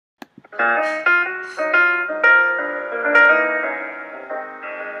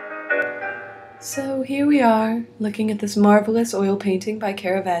So here we are, looking at this marvelous oil painting by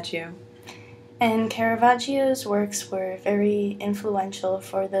Caravaggio. And Caravaggio's works were very influential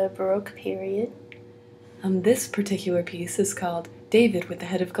for the Baroque period. This particular piece is called David with the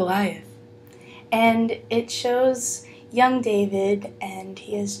Head of Goliath. And it shows young David, and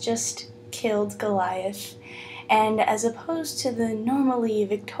he has just killed Goliath. And as opposed to the normally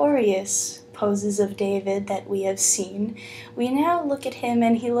victorious poses of David that we have seen, we now look at him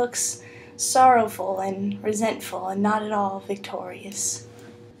and he looks sorrowful and resentful and not at all victorious.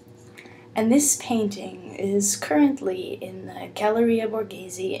 And this painting is currently in the Galleria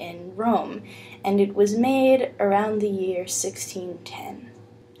Borghese in Rome, and it was made around the year 1610.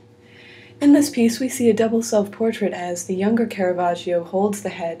 In this piece we see a double self-portrait as the younger Caravaggio holds the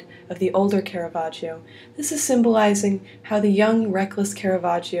head of the older Caravaggio. This is symbolizing how the young, reckless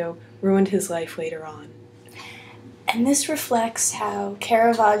Caravaggio ruined his life later on. And this reflects how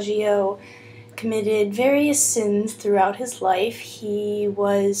Caravaggio committed various sins throughout his life. He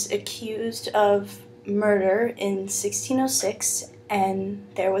was accused of murder in 1606, and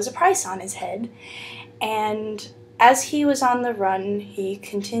there was a price on his head. And as he was on the run, he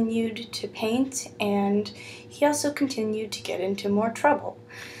continued to paint, and he also continued to get into more trouble.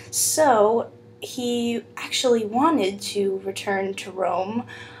 So he actually wanted to return to Rome,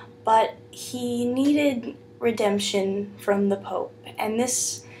 but he needed redemption from the Pope. And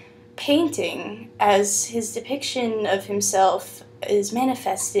this painting, as his depiction of himself is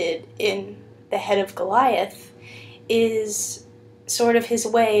manifested in the head of Goliath, is sort of his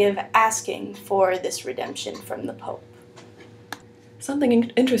way of asking for this redemption from the Pope.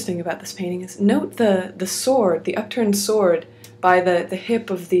 Something interesting about this painting is note the sword, the upturned sword by the hip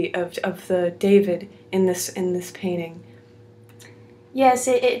of the David in this painting. Yes,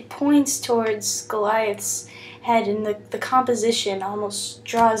 it points towards Goliath's head, and the composition almost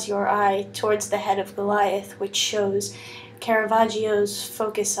draws your eye towards the head of Goliath, which shows Caravaggio's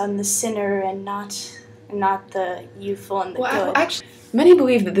focus on the sinner and not the youthful and the good. Actually, many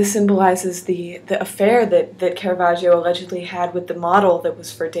believe that this symbolizes the affair that Caravaggio allegedly had with the model that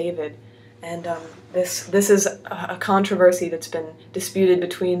was for David. And this is a controversy that's been disputed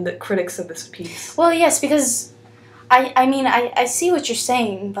between the critics of this piece. Well, yes, because I see what you're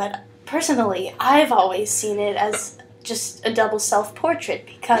saying, but personally, I've always seen it as just a double self-portrait,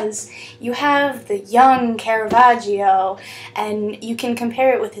 because you have the young Caravaggio and you can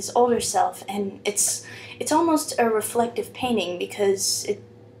compare it with his older self, and it's almost a reflective painting, because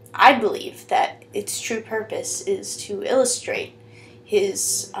I believe that its true purpose is to illustrate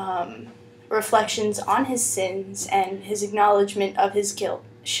his reflections on his sins and his acknowledgement of his guilt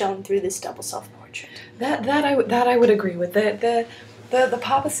shown through this double self-portrait. That I would agree with. The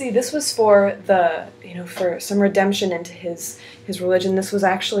papacy, this was for for some redemption into his religion. This was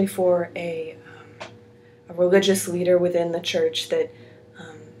actually for a religious leader within the church that,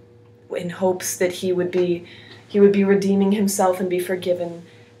 in hopes that he would be redeeming himself and be forgiven,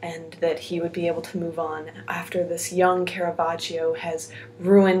 and that he would be able to move on after this young Caravaggio has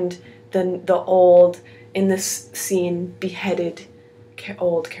ruined the old, in this scene, beheaded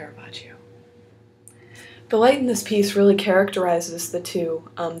old Caravaggio. The light in this piece really characterizes the two,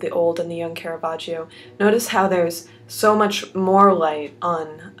 the old and the young Caravaggio. Notice how there's so much more light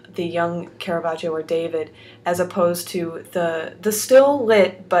on the young Caravaggio or David as opposed to the still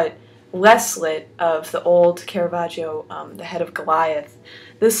lit but less lit of the old Caravaggio, the head of Goliath.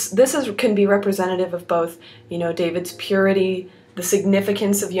 This can be representative of both, David's purity, the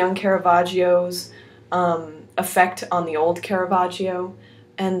significance of young Caravaggio's effect on the old Caravaggio,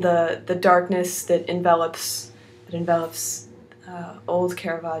 and the darkness that envelops old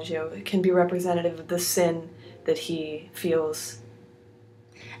Caravaggio. It can be representative of the sin that he feels.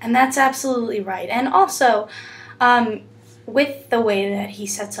 And that's absolutely right. And also, with the way that he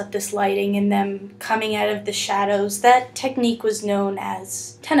sets up this lighting and them coming out of the shadows, that technique was known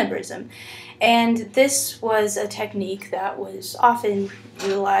as tenebrism. And this was a technique that was often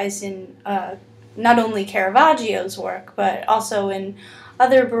utilized in not only Caravaggio's work, but also in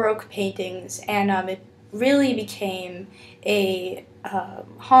other Baroque paintings, and it really became a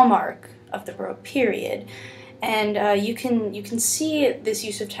hallmark of the Baroque period. And you can see this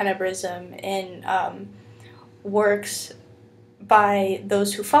use of tenebrism in works by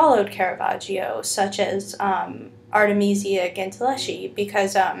those who followed Caravaggio, such as Artemisia Gentileschi,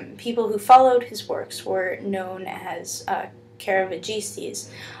 because people who followed his works were known as Caravaggistes,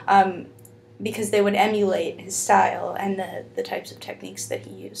 because they would emulate his style and the types of techniques that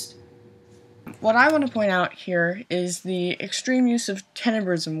he used. What I want to point out here is the extreme use of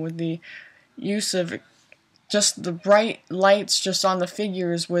tenebrism, with the use of just the bright lights just on the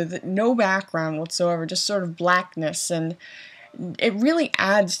figures with no background whatsoever, just sort of blackness, and it really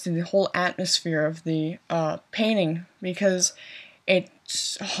adds to the whole atmosphere of the painting, because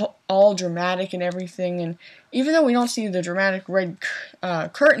it's all dramatic and everything, and even though we don't see the dramatic red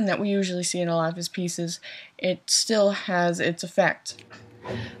curtain that we usually see in a lot of his pieces, it still has its effect.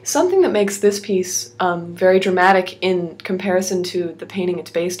 Something that makes this piece very dramatic in comparison to the painting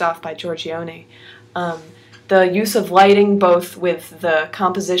it's based off by Giorgione, the use of lighting both with the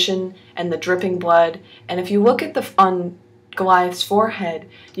composition and the dripping blood, and if you look at on Goliath's forehead,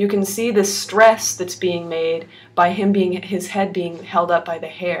 you can see the stress that's being made by his head being held up by the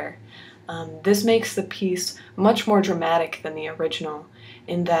hair. This makes the piece much more dramatic than the original,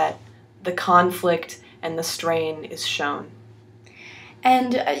 in that the conflict and the strain is shown.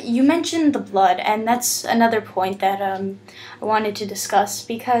 And you mentioned the blood, and that's another point that I wanted to discuss,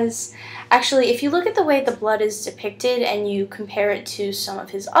 because actually if you look at the way the blood is depicted and you compare it to some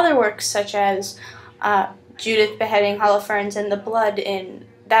of his other works, such as Judith beheading Holofernes, and the blood in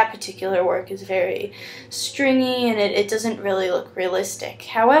that particular work is very stringy and it doesn't really look realistic.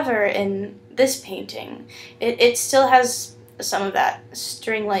 However, in this painting, it still has some of that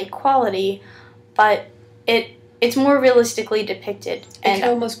string-like quality, but it's more realistically depicted. It can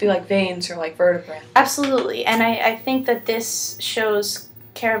almost be like veins or like vertebrae. Absolutely, and I think that this shows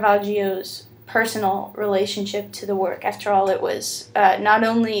Caravaggio's personal relationship to the work. After all, it was not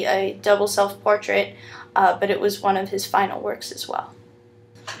only a double self-portrait, but it was one of his final works as well.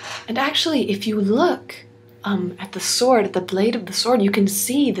 And actually, if you look at the sword, at the blade of the sword, you can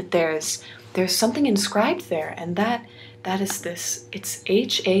see that there's something inscribed there, and that is this. It's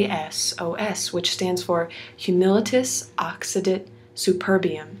HASOS, which stands for Humilitas Occidit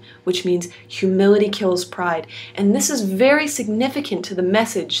Superbium, which means humility kills pride. And this is very significant to the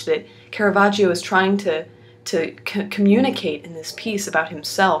message that Caravaggio is trying to communicate in this piece about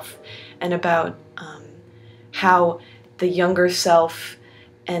himself, and about how the younger self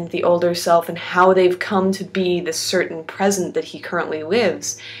and the older self, and how they've come to be this certain present that he currently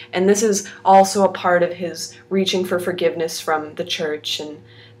lives. And this is also a part of his reaching for forgiveness from the church, and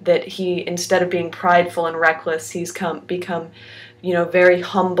that he, instead of being prideful and reckless, he's become, very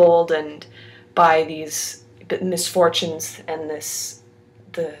humbled and by these misfortunes and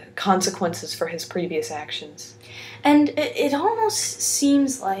the consequences for his previous actions. And it almost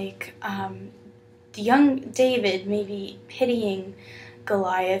seems like the young David may be pitying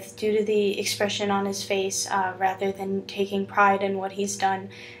Goliath due to the expression on his face, rather than taking pride in what he's done.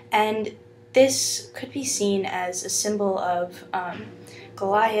 And this could be seen as a symbol of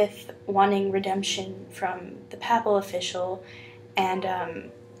Goliath wanting redemption from the papal official, and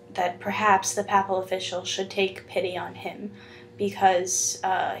that perhaps the papal official should take pity on him, because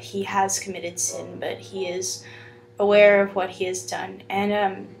he has committed sin, but he is aware of what he has done.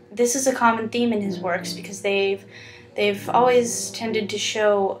 And this is a common theme in his works, because they've always tended to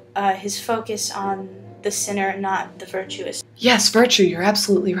show his focus on the sinner, not the virtuous. Yes, virtue, you're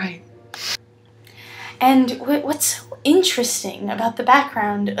absolutely right. And what's so interesting about the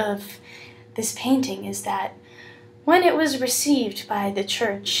background of this painting is that when it was received by the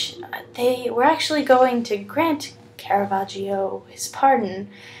church, they were actually going to grant Caravaggio his pardon.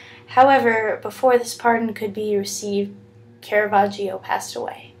 However, before this pardon could be received, Caravaggio passed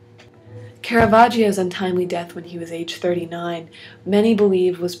away. Caravaggio's untimely death when he was age 39, many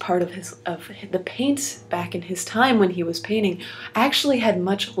believe was part of the paints back in his time when he was painting actually had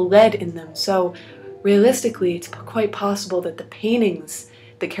much lead in them. So realistically, it's quite possible that the paintings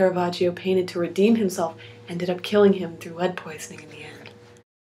that Caravaggio painted to redeem himself ended up killing him through lead poisoning in the end.